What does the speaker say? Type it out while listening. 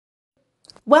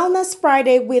Wellness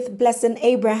Friday with Blessing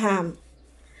Abraham.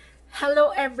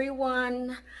 Hello,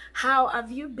 everyone. How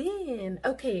have you been?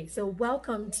 Okay, so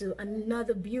welcome to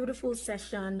another beautiful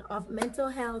session of mental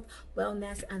health,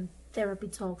 wellness, and therapy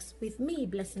talks with me,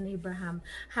 Blessing Abraham.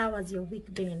 How has your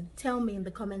week been? Tell me in the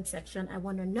comment section. I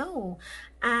want to know.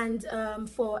 And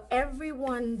for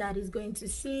everyone that is going to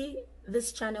see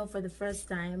this channel for the first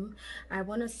time, I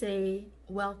want to say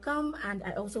welcome, and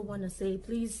I also want to say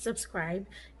please subscribe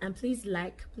and please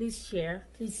like, please share,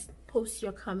 please post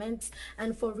your comments.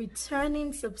 And for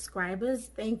returning subscribers,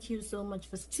 thank you so much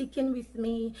for sticking with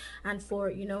me and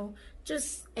for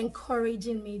just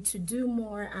encouraging me to do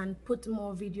more and put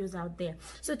more videos out there.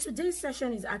 So today's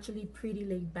session is actually pretty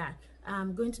laid back.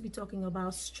 I'm going to be talking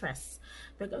about stress.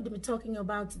 We're going to be talking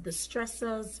about the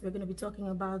stressors. We're going to be talking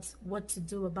about what to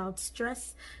do about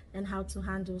stress and how to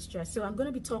handle stress. So I'm going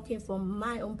to be talking from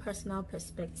my own personal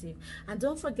perspective. And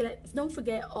don't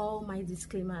forget all my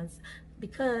disclaimers,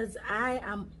 because I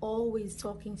am always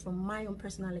talking from my own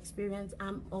personal experience.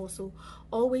 I'm also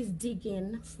always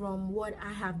digging from what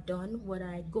I have done, what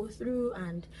I go through,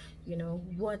 and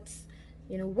what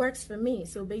works for me.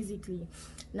 So basically,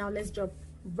 now let's jump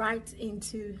right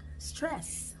into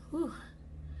stress. Whew.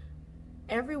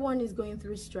 Everyone is going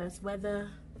through stress,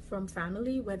 whether from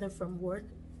family, whether from work,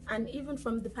 and even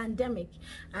from the pandemic.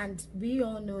 And we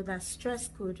all know that stress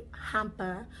could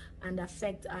hamper and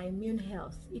affect our immune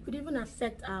health. It could even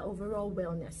affect our overall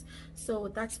wellness. So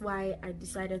that's why I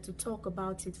decided to talk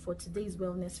about it for today's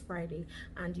Wellness Friday,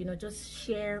 and just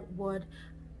share what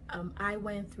I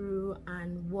went through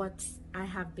and what I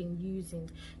have been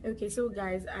using. Okay, so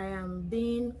guys, I am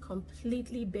being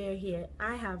completely bare here.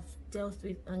 I have dealt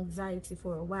with anxiety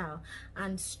for a while,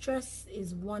 and stress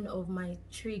is one of my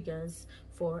triggers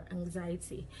for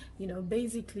anxiety.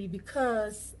 Basically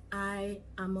because I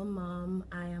am a mom,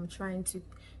 I am trying to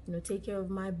take care of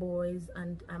my boys,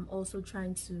 and I'm also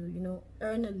trying to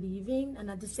earn a living, and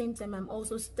at the same time I'm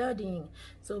also studying.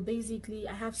 So basically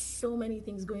I have so many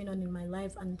things going on in my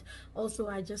life, and also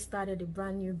I just started a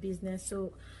brand new business.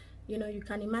 So you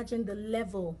can imagine the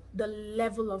level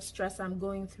of stress I'm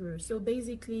going through. So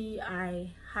basically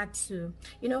I had to,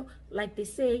 like they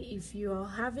say, if you're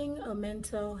having a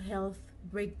mental health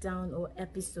breakdown or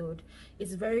episode,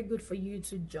 it's very good for you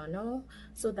to journal,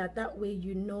 so that way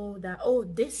you know that, oh,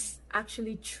 this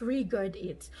actually triggered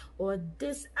it, or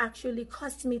this actually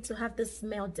caused me to have this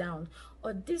meltdown,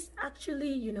 or this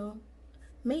actually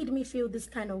made me feel this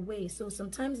kind of way. So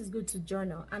sometimes it's good to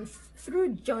journal, and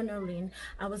through journaling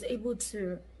I was able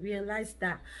to realize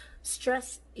that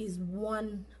stress is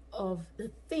one of the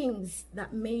things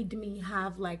that made me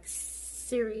have like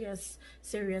serious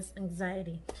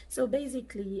anxiety. So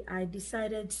basically I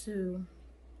decided to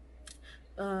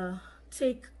uh,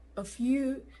 take a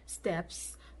few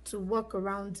steps to work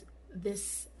around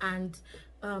this. And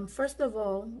first of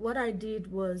all, what I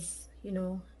did was,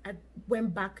 I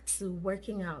went back to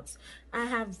working out. I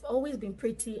have always been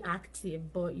pretty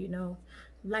active, but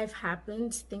life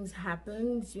happens, things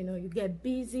happens, you get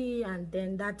busy, and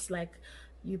then that's like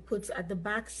you put at the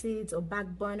back seat or back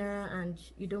burner, and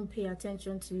you don't pay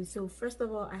attention to it. So first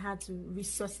of all, I had to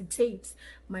resuscitate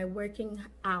my working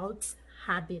out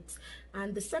habits.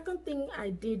 And the second thing I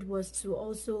did was to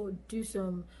also do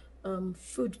some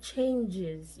food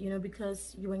changes,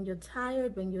 because when you're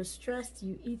tired, when you're stressed,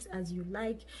 you eat as you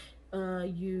like.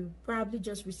 You probably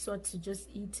just resort to just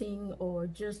eating, or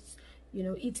just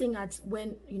eating at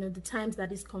when the times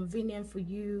that is convenient for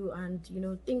you, and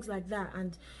things like that.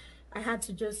 And I had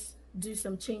to just do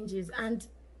some changes. And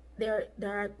there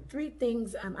are three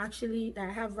things that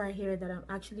I have right here that I'm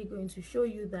actually going to show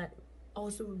you that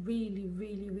also really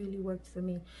worked for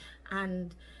me.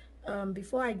 And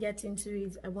before I get into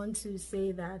it, I want to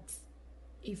say that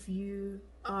if you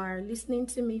are listening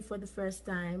to me for the first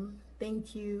time,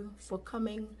 thank you for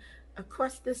coming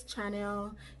across this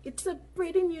channel. It's a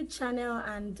pretty new channel,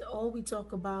 and all we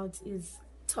talk about is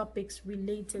topics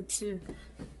related to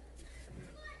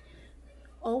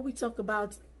all we talk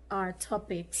about are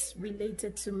topics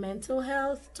related to mental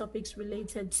health, topics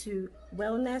related to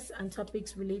wellness, and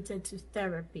topics related to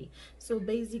therapy. So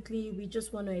basically, we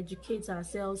just want to educate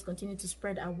ourselves, continue to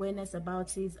spread awareness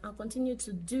about it, and continue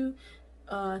to do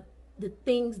uh, the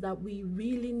things that we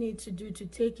really need to do to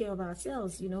take care of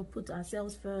ourselves, put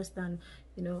ourselves first, and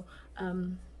you know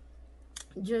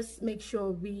just make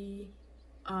sure we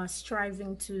are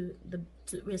striving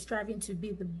we're striving to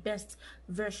be the best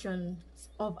versions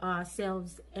of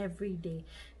ourselves every day.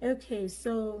 Okay,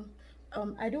 so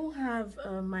I don't have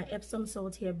my Epsom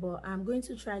salt here, but I'm going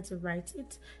to try to write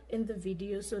it in the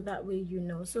video so that way you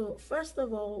know. So first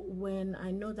of all, when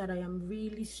I know that I am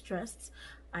really stressed,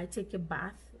 I take a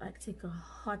bath, I take a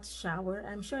hot shower.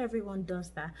 I'm sure everyone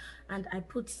does that. And I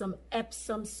put some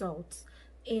Epsom salt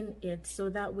in it so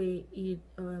that way it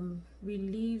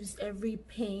relieves every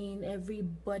pain, every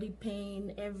body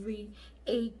pain, every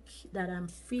ache that I'm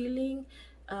feeling.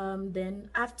 Then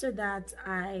after that,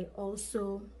 I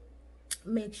also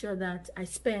make sure that I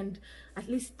spend at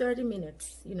least 30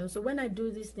 minutes, you know. So when I do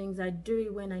these things, I do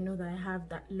it when I know that I have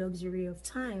that luxury of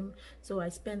time. So I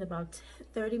spend about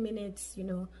 30 minutes, you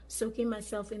know, soaking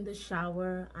myself in the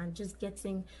shower and just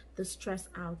getting the stress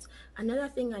out. Another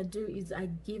thing I do is I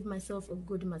give myself a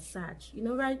good massage. You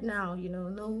know, right now, you know,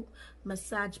 no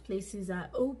massage places are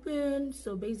open,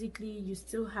 so basically you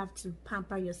still have to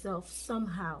pamper yourself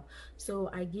somehow. So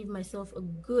I give myself a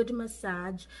good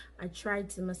massage. I try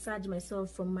to massage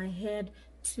myself from my head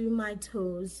to my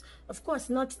toes. Of course,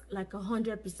 not like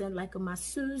 100% like a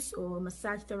masseuse or a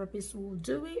massage therapist will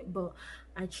do it, but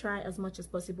I try as much as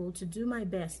possible to do my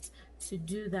best to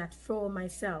do that for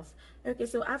myself. Okay,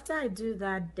 so after I do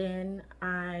that, then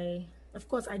of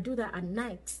course I do that at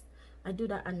night. I do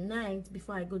that at night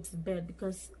before I go to bed,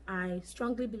 because I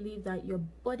strongly believe that your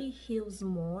body heals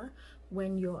more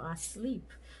when you're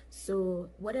asleep. So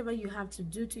whatever you have to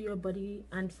do to your body,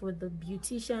 and for the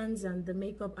beauticians and the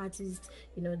makeup artists,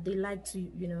 you know, they like to,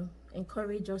 you know,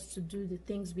 encourage us to do the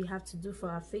things we have to do for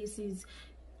our faces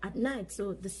at night.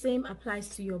 So the same applies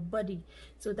to your body,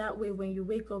 so that way when you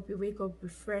wake up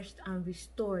refreshed and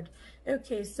restored.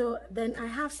 Okay, so then I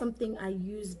have something I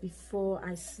use before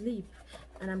I sleep,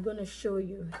 and I'm going to show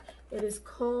you. It is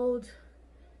called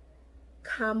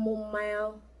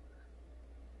chamomile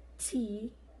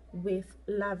tea with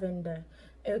lavender.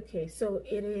 Okay, so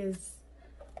it is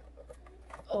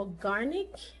organic,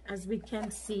 as we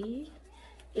can see.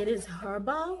 It is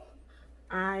herbal.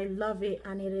 I love it,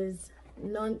 and it is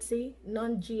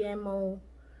non-GMO.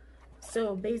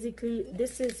 So basically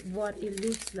this is what it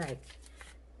looks like.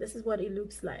 This is what it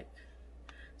looks like.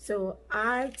 So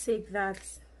I take that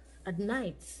at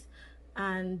night,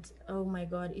 and oh my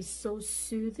god, it's so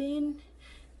soothing.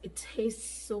 It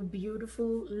tastes so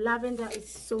beautiful. Lavender is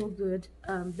so good.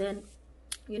 Then,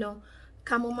 you know,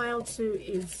 chamomile too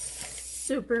is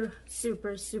super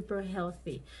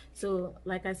healthy. So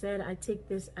like I said, I take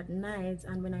this at night,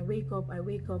 and when I wake up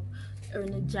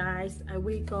energized. I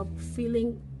wake up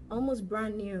feeling almost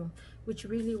brand new, which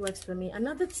really works for me.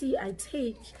 Another tea I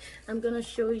take, I'm gonna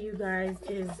show you guys,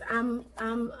 is I'm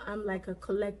like a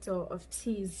collector of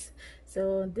teas.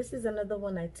 So this is another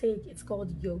one I take. It's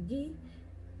called Yogi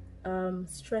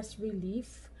stress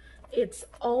relief. It's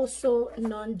also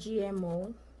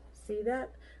non-GMO, see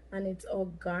that, and it's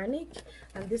organic,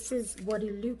 and this is what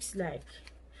it looks like.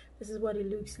 This is what it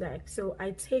looks like. So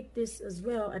I take this as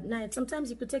well at night.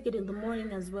 Sometimes you could take it in the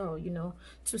morning as well, you know,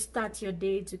 to start your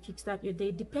day, to kickstart your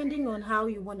day. Depending on how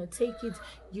you want to take it,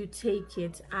 you take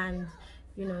it, and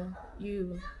you know,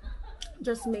 you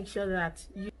just make sure that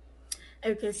you.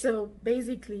 Okay, so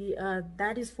basically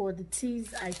that is for the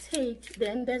teas I take.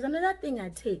 Then there's another thing I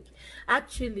take.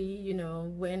 Actually, you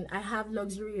know, when I have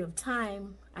luxury of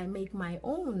time, I make my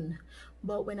own.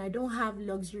 But when I don't have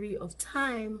luxury of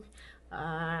time,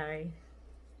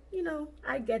 you know,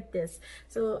 I get this.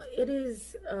 So it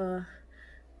is how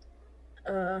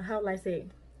will I say,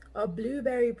 a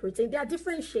blueberry protein. There are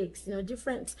different shakes, you know,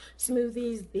 different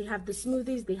smoothies. They have the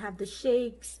smoothies, they have the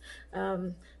shakes.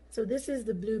 So this is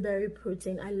the blueberry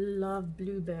protein. I love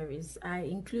blueberries. I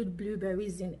include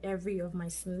blueberries in every of my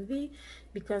smoothie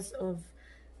because of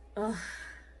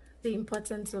the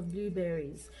importance of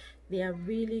blueberries. They are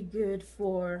really good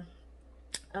for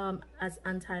as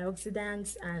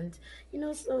antioxidants, and you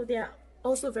know, so they are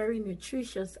also very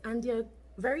nutritious, and they're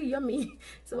very yummy.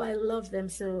 So I love them.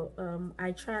 So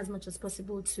I try as much as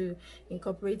possible to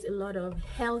incorporate a lot of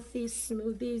healthy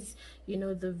smoothies, you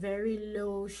know, the very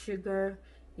low sugar,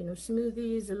 you know,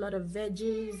 smoothies, a lot of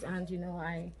veggies, and you know,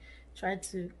 I try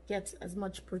to get as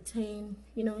much protein,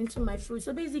 you know, into my food.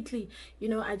 So basically, you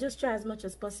know, I just try as much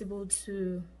as possible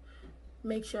to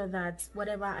make sure that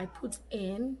whatever I put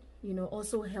in, you know,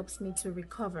 also helps me to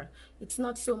recover. It's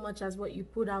not so much as what you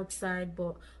put outside,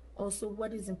 but also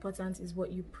what is important is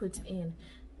what you put in.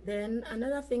 Then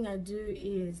another thing I do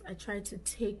is I try to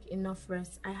take enough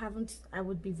rest. I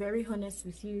would be very honest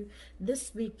with you,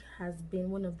 this week has been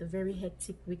one of the very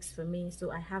hectic weeks for me.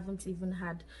 So I haven't even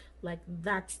had like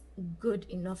that good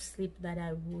enough sleep that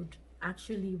I would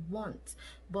actually want.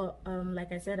 But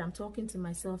like I said, I'm talking to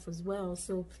myself as well.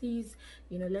 So please,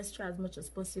 you know, let's try as much as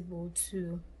possible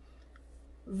to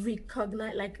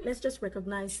recognize, like, let's just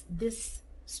recognize this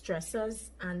stressors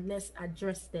and let's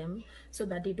address them so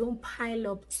that they don't pile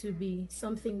up to be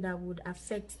something that would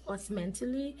affect us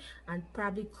mentally and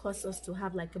probably cause us to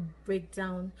have like a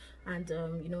breakdown and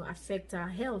you know, affect our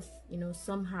health, you know,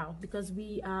 somehow, because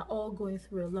we are all going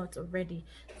through a lot already.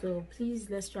 So please,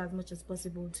 let's try as much as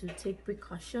possible to take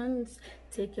precautions,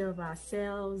 take care of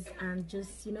ourselves, and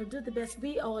just, you know, do the best.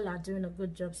 We all are doing a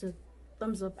good job. So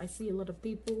thumbs up. I see a lot of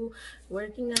people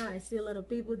working out. I see a lot of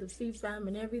people, the feed fam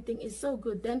and everything is so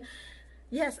good. Then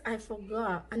yes, I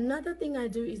forgot, another thing I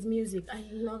do is music. I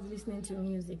love listening to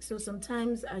music. So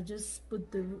sometimes I just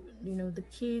put the, you know, the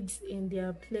kids in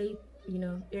their play, you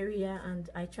know, area, and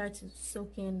I try to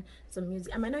soak in some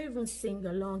music. I might not even sing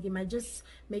along, it might just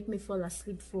make me fall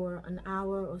asleep for an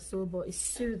hour or so, but it's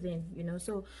soothing, you know.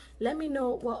 So let me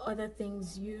know what other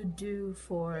things you do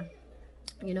for,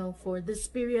 you know, for this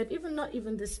period, even not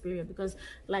even this period, because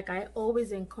like I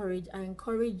always encourage, I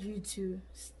encourage you to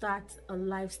start a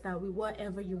lifestyle with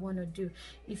whatever you want to do.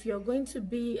 If you're going to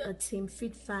be a Team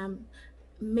Fit Fam,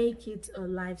 make it a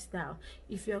lifestyle.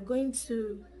 If you're going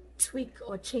to tweak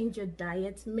or change your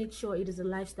diet, make sure it is a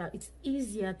lifestyle. It's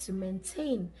easier to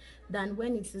maintain than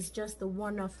when it is just a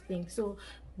one-off thing. So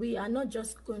we are not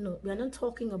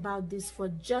talking about this for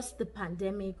just the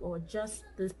pandemic or just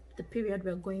the period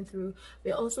we're going through.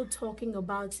 We're also talking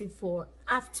about it for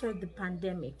after the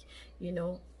pandemic, you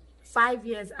know, 5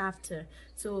 years after.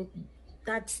 So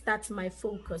that's my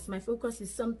focus. My focus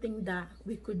is something that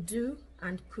we could do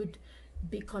and could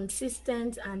be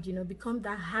consistent and, you know, become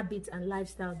that habit and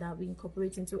lifestyle that we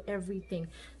incorporate into everything.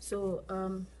 So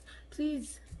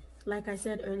please, like I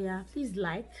said earlier, please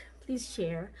like, please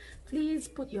share, please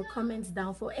put your comments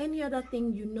down for any other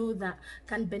thing you know that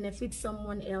can benefit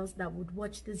someone else that would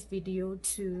watch this video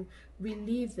to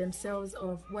relieve themselves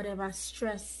of whatever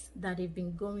stress that they've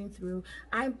been going through.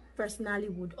 I personally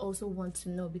would also want to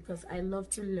know, because I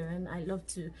love to learn, I love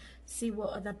to see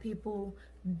what other people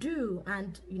do,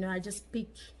 and, you know, I just pick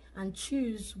and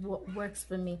choose what works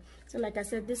for me. So like I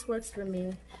said, this works for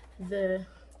me, the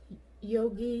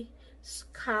Yogi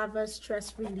Carver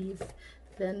stress relief,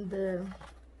 then the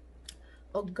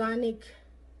organic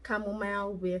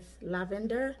chamomile with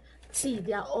lavender tea.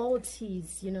 They are all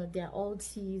teas, you know, they are all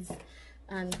teas,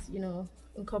 and, you know,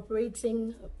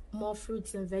 incorporating more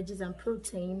fruits and veggies and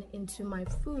protein into my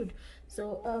food.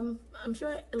 So I'm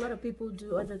sure a lot of people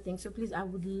do other things, so please, I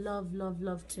would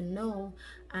love to know.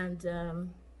 And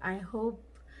I hope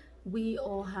we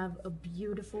all have a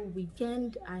beautiful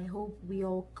weekend. I hope we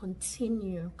all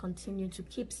continue to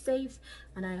keep safe,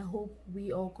 and I hope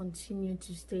we all continue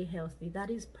to stay healthy.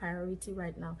 That is priority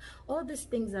right now. All these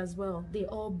things as well, they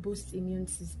all boost immune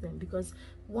system, because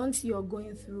once you're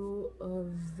going through a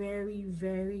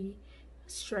very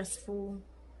stressful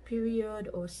period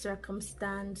or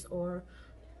circumstance, or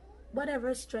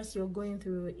whatever stress you're going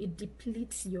through, it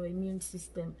depletes your immune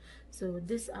system. So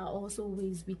these are also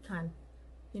ways we can,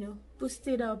 you know, boost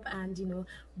it up and, you know,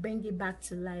 bring it back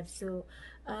to life. So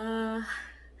I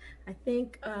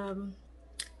think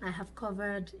I have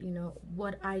covered, you know,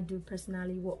 what I do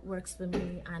personally, what works for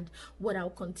me, and what I'll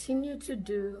continue to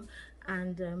do.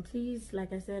 And please,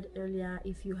 like I said earlier,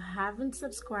 if you haven't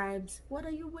subscribed, what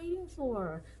are you waiting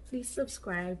for? Please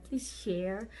subscribe, please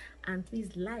share, and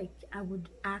please like. I would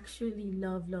actually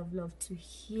love to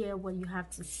hear what you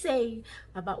have to say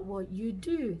about what you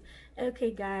do.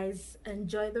 Okay guys,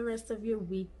 enjoy the rest of your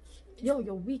week,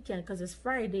 your weekend, because it's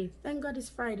Friday. Thank God it's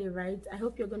Friday, right? I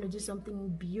hope you're going to do something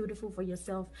beautiful for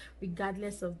yourself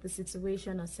regardless of the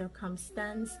situation or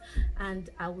circumstance, and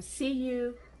I will see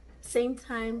you same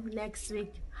time next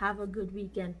week. Have a good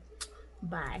weekend.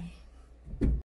 Bye.